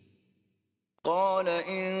me?" قال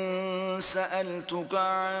إن سألتك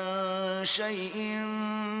عن شيء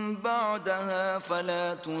بعدها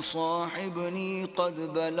فلا تصاحبني قد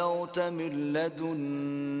بلغت من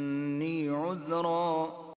لدني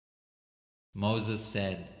عذرا. Moses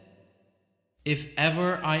said, "If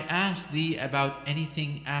ever I ask thee about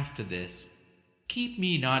anything after this, keep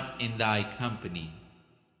me not in thy company.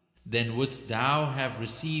 Then wouldst thou have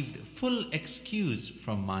received full excuse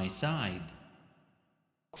from my side."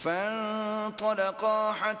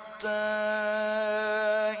 فانطلقا حتى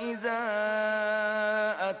إذا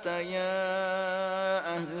أتيا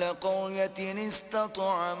أهل قرية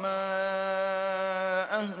استطعما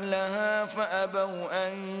أهلها فأبوا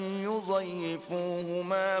أن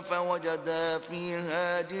يضيفوهما فوجدا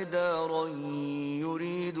فيها جدارا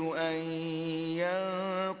يريد أن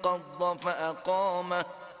ينقض فأقامه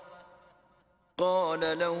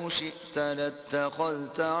قال لو شئت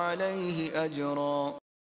لاتخذت عليه أجرا.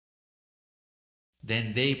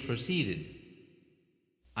 Then they proceeded,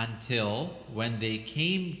 until when they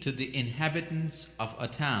came to the inhabitants of a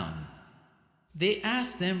town, they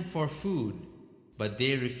asked them for food, but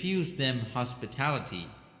they refused them hospitality.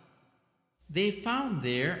 They found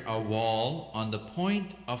there a wall on the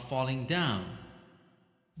point of falling down,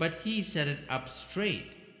 but he set it up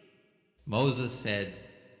straight. Moses said,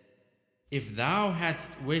 "If thou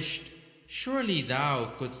hadst wished, surely thou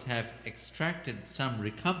couldst have extracted some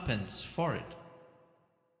recompense for it."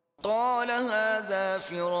 قال هذا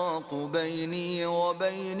فراق بيني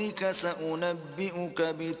وبينك سأنبئك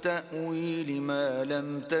بتأويل ما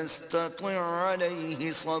لم تستطع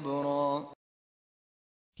عليه صبرا.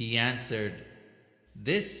 He answered,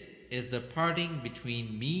 "This is the parting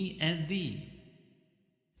between me and thee.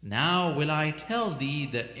 Now will I tell thee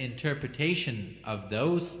the interpretation of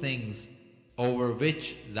those things over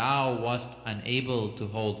which thou wast unable to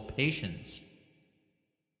hold patience."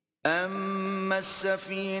 أما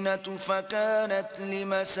السفينة فكانت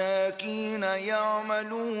لمساكين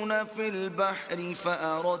يعملون في البحر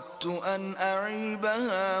فأردت أن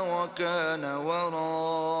أعيبها وكان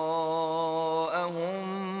وراءهم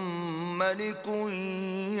ملك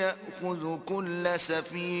يأخذ كل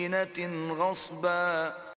سفينة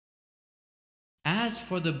غصبا. As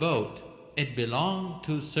for the boat, it belonged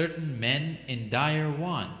to certain men in dire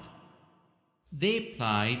want. They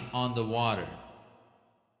plied on the water.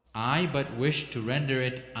 I but wished to render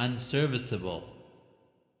it unserviceable,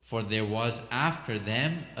 for there was after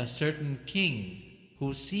them a certain king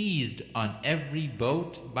who seized on every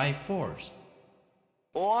boat by force.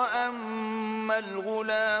 وأما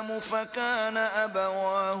الغلام فكان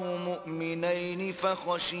أبواه مؤمنين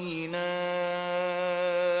فخشينا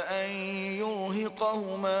أن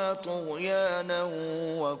يرهقهما طغيانا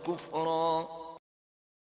وكفرا.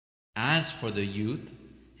 As for the youth,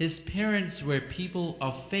 his parents were people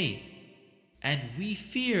of faith, and we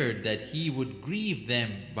feared that he would grieve them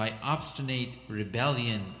by obstinate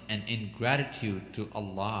rebellion and ingratitude to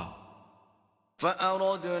Allah.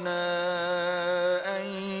 فأردنا أن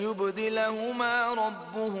يبدلهما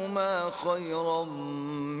ربهما خيرا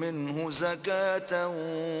منه زكاة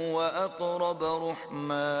وأقرب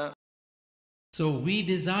رحما. So we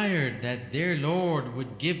desired that their Lord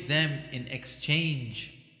would give them in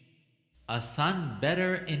exchange a son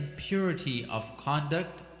better in purity of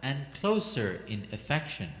conduct and closer in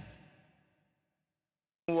affection.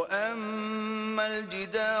 وأما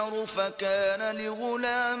الجدار فكان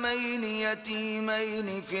لغلامين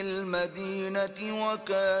يتيمين في المدينة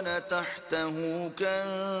وكان تحته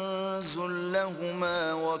كنز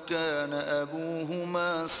لهما وكان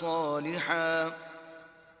أبوهما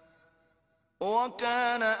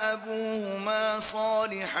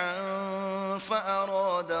صالحا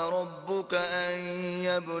فأراد ربك أن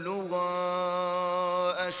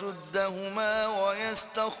يبلغا أشدهما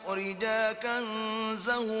ويستخرجا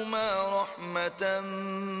كنزهما رحمة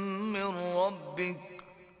من ربك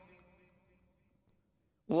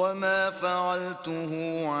وما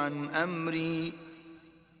فعلته عن أمري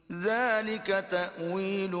ذلك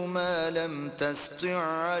تأويل ما لم تسطع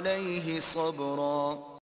عليه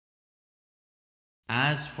صبرا.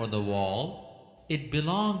 As for the wall, it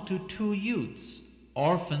belonged to two youths,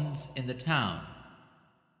 orphans in the town.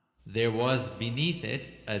 There was beneath it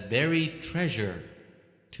a buried treasure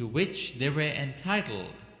to which they were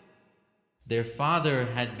entitled. Their father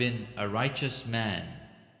had been a righteous man.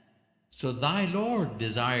 So thy Lord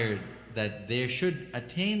desired that they should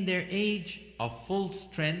attain their age of full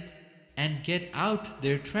strength and get out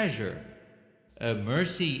their treasure, a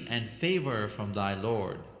mercy and favor from thy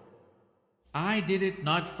Lord. I did it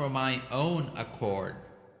not for my own accord.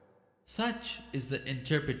 Such is the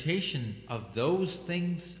interpretation of those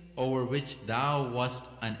things over which thou wast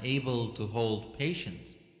unable to hold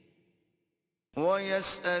patience.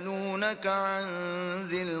 وَيَسْأَلُونَكَ عَنْ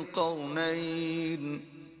ذِي الْقَرْنَيْنِ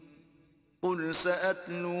قُلْ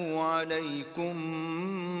سَأَتْلُو عَلَيْكُمْ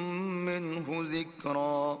مِنْهُ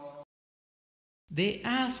ذِكْرًا. They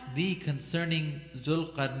ask thee concerning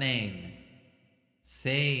Zul-Qarnayn.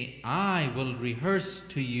 Say, I will rehearse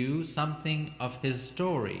to you something of his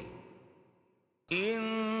story.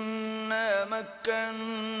 إِنَّا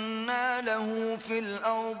مَكَّنَّا لَهُ فِي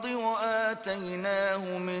الْأَرْضِ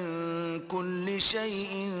وَآتَيْنَاهُ مِنْ كُلِّ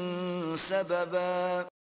شَيْءٍ سَبَبًا.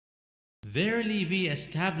 Verily we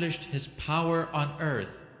established his power on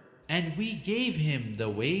earth, and we gave him the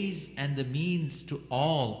ways and the means to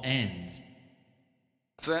all ends.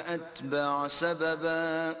 فَأَتْبَعَ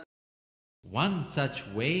سَبَبًا. One such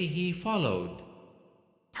way he followed.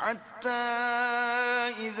 حتى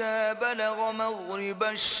إذا بلغ مغرب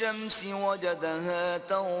الشمس وجدها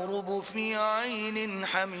تغرب في عين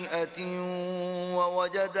حمئة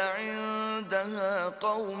ووجد عندها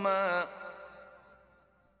قوما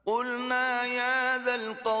قلنا يا ذا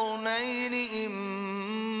القرنين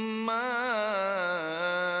إما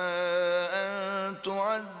أن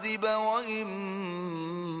تعذب وإما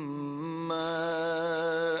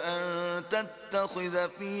أن تتخذ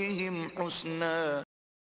فيهم حسنا.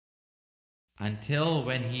 Until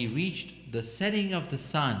when he reached the setting of the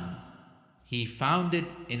sun, he found it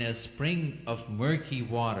in a spring of murky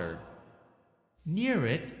water. Near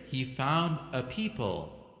it he found a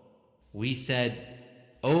people. We said,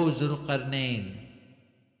 O Zul-Qarnayn,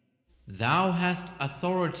 thou hast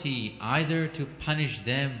authority either to punish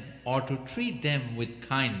them or to treat them with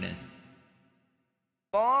kindness.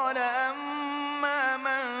 قال أما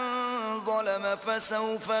من ظلم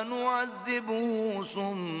فسوف نعذبه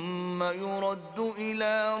ثم يرد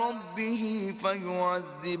إلى ربه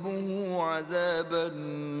فيعذبه عذابا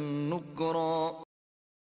نكرا.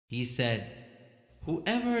 He said,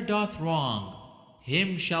 whoever doth wrong,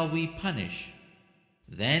 him shall we punish.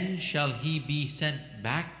 Then shall he be sent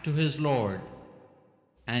back to his Lord,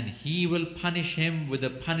 and he will punish him with a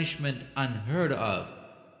punishment unheard of.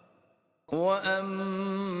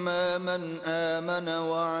 وَأَمَّا مَنْ آمَنَ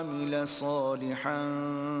وَعَمِلَ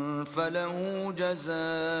صَالِحًا فَلَهُ جَزَاءً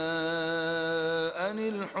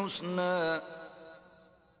الْحُسْنَى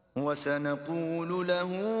وَسَنَقُولُ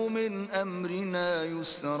لَهُ مِنْ أَمْرِنَا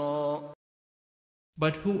يُسْرًا.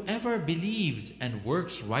 But whoever believes and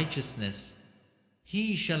works righteousness,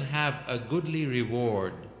 he shall have a goodly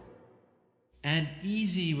reward, and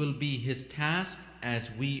easy will be his task as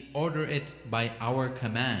we order it by our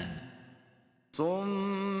command.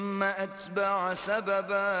 ثم أتبع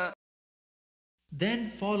سببا.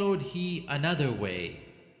 Then followed he another way.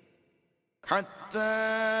 حتى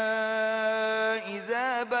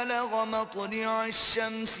إذا بلغ مطلع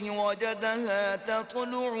الشمس وجدها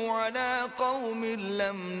تطلع على قوم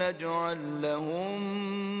لم نجعل لهم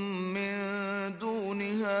من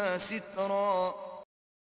دونها سترا.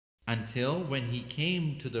 Until when he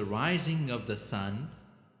came to the rising of the sun,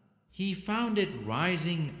 he found it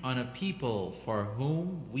rising on a people for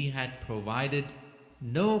whom we had provided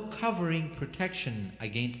no covering protection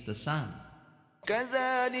against the sun.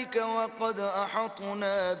 كذلك وقد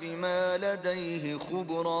أحطنا بما لديه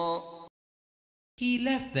خبرا. He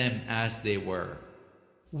left them as they were.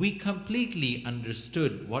 We completely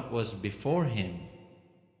understood what was before him.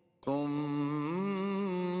 ثم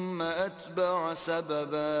أتبع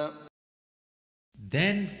سببا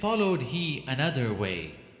Then followed he another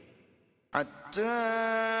way, حتى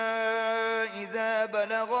إذا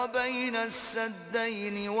بلغ بين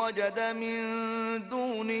السدين وجد من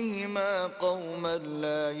دونهما قوما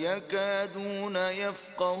لا يكادون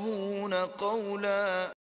يفقهون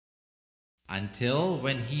قولا until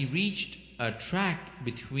when he reached a tract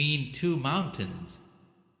between two mountains,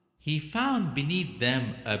 he found beneath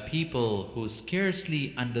them a people who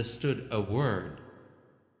scarcely understood a word.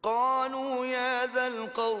 قالوا يا ذا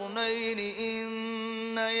القرنين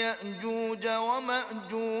إن يأجوج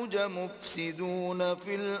ومأجوج مفسدون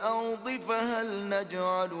في الأرض فهل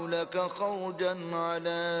نجعل لك خرجا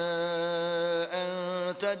على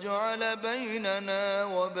أن تجعل بيننا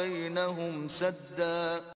وبينهم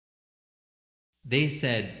سدا They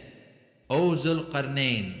said, O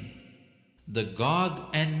Zul-Qarnayn, the Gog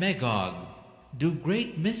and Magog do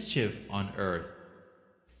great mischief on earth.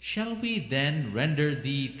 Shall we then render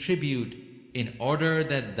thee tribute in order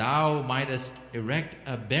that thou mightest erect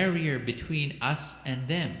a barrier between us and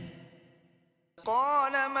them?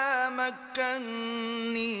 قال ما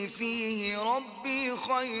مكني فيه ربي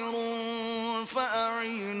خير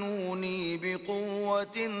فأعينوني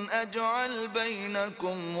بقوة أجعل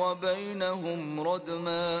بينكم وبينهم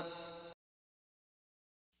ردما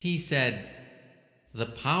He said, the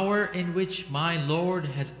power in which my Lord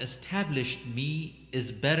has established me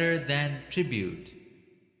is better than tribute.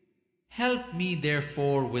 Help me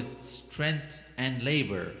therefore with strength and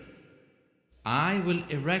labor. I will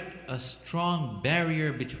erect a strong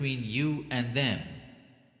barrier between you and them.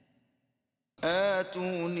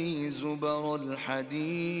 آتوني زبر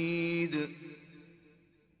الحديد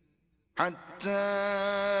حتى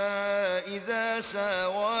إذا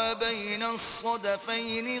ساوى بين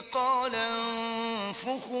الصدفين قال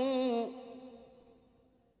انفخوا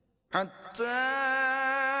حتى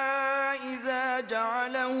إذا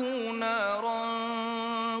جعله نارا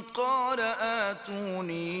قال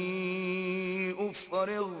آتوني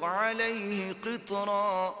أفرغ عليه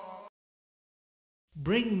قطرا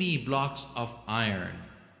Bring me blocks of iron.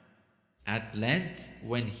 At length,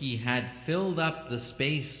 when he had filled up the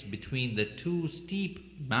space between the two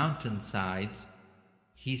steep mountain sides,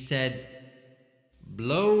 he said,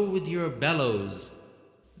 blow with your bellows.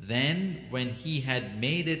 Then, when he had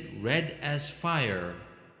made it red as fire,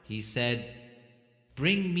 he said,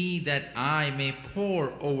 bring me that I may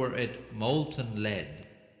pour over it molten lead.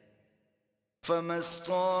 فما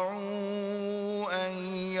استطاعوا أن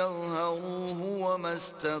يظهروه وما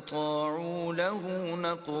استطاعوا له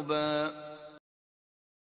نقبا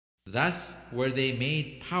Thus were they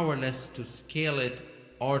made powerless to scale it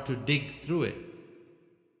or to dig through it.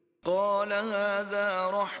 قال هذا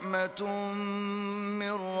رحمة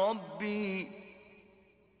من ربي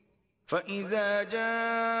فإذا جاء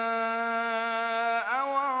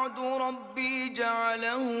وعد ربي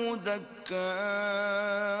جعله دكاء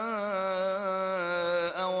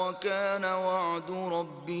وكان وعد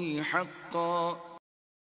ربي حقا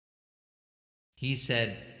He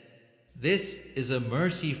said, this is a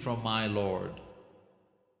mercy from my Lord.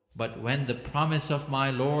 But when the promise of my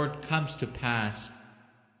Lord comes to pass,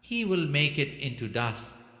 He will make it into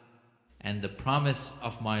dust, and the promise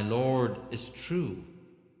of my Lord is true.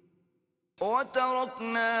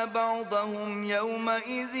 وتركنا بعضهم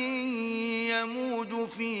يومئذ يموج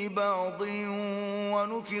في بعض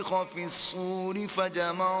ونفخ في الصور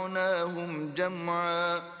فجمعناهم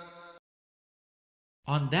جمعا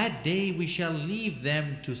On that day we shall leave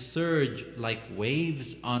them to surge like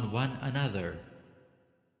waves on one another.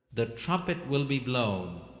 The trumpet will be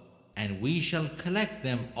blown, and we shall collect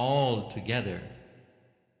them all together.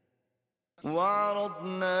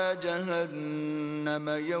 وعرضنا جهنم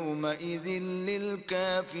يومئذ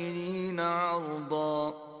للكافرين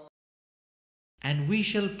عرضا And we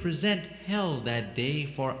shall present hell that day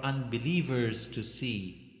for unbelievers to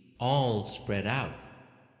see, all spread out.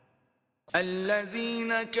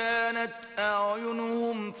 الذين كانت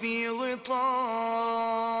أعينهم في غطاء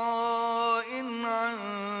عن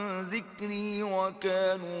ذكري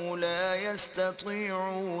وكانوا لا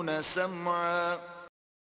يستطيعون سمعا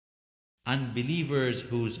Unbelievers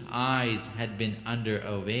whose eyes had been under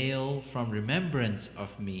a veil from remembrance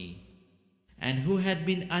of me, and who had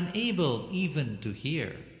been unable even to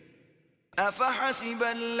hear. أفحسب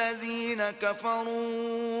الذين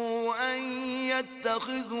كفروا أن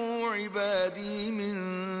يتخذوا عبادي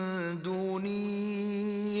من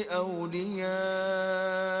دوني أولياء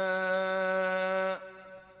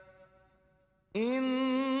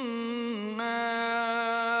إنا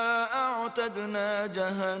أعتدنا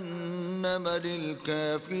جهنم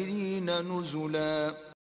للكافرين نزلا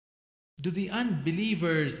Do the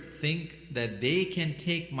unbelievers think that they can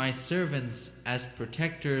take my servants as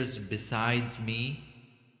protectors besides me?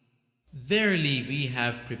 Verily we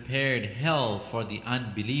have prepared hell for the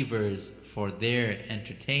unbelievers for their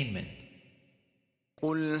entertainment.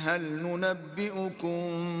 قل هل ننبئكم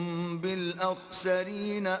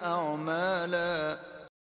بالأخسرين أعمالا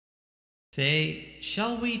Say,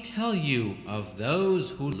 shall we tell you of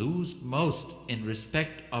those who lose most in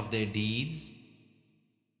respect of their deeds?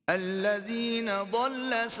 الذين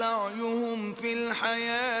ضل سعيهم في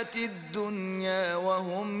الحياة الدنيا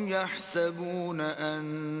وهم يحسبون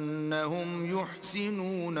أنهم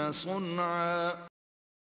يحسنون صنعا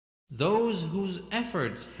Those whose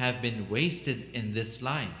efforts have been wasted in this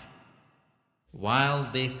life, while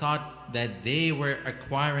they thought that they were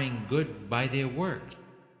acquiring good by their work.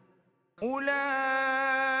 أولئك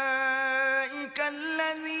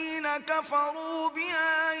الذين كفروا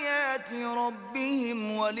بآيات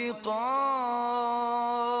ربهم ولقائه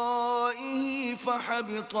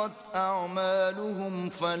فحبطت أعمالهم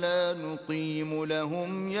فلا نقيم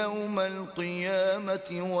لهم يوم القيامة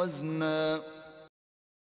وزنا.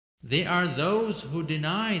 They are those who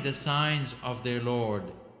deny the signs of their Lord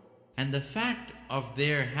and the fact of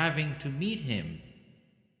their having to meet Him.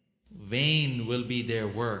 Vain will be their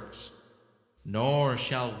works, nor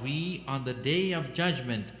shall we on the day of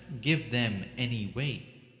judgment give them any weight.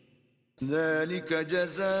 ذلك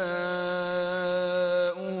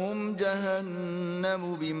جزاؤهم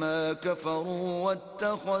جهنم بما كفروا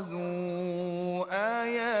واتخذوا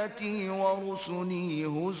آياتي ورسلي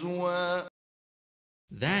هزوا.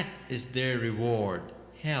 That is their reward,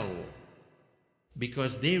 hell,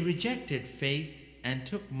 because they rejected faith and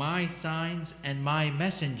took my signs and my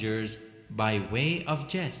messengers by way of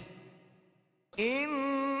jest.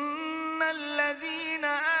 إن الذين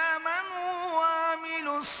آمنوا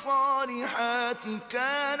وعملوا الصالحات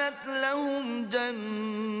كانت لهم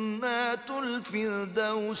جنات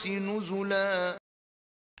الفردوس نزلا.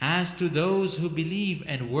 As to those who believe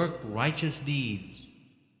and work righteous deeds,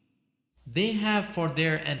 they have for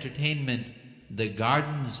their entertainment the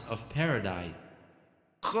gardens of paradise,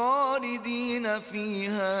 خالدين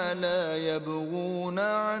فيها لا يبغون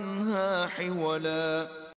عنها حولا.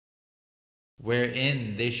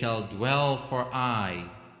 wherein they shall dwell for aye.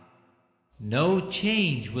 No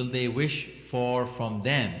change will they wish for from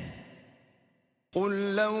them.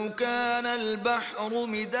 قل لو كان البحر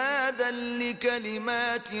مدادا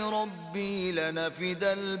لكلمات ربي لنفد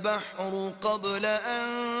البحر قبل أن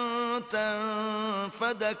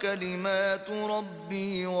تنفد كلمات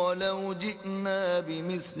ربي ولو جئنا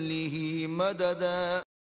بمثله مددا.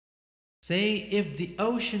 Say, if the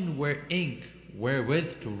ocean were ink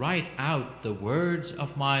wherewith to write out the words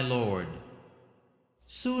of my Lord,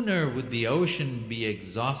 sooner would the ocean be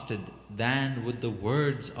exhausted than would the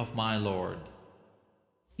words of my Lord,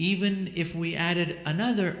 even if we added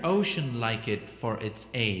another ocean like it for its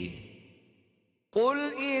aid.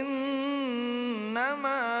 قل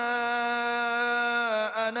إنما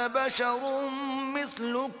أنا بشر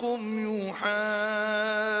مثلكم يوحى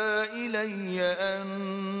إلي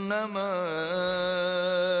أنما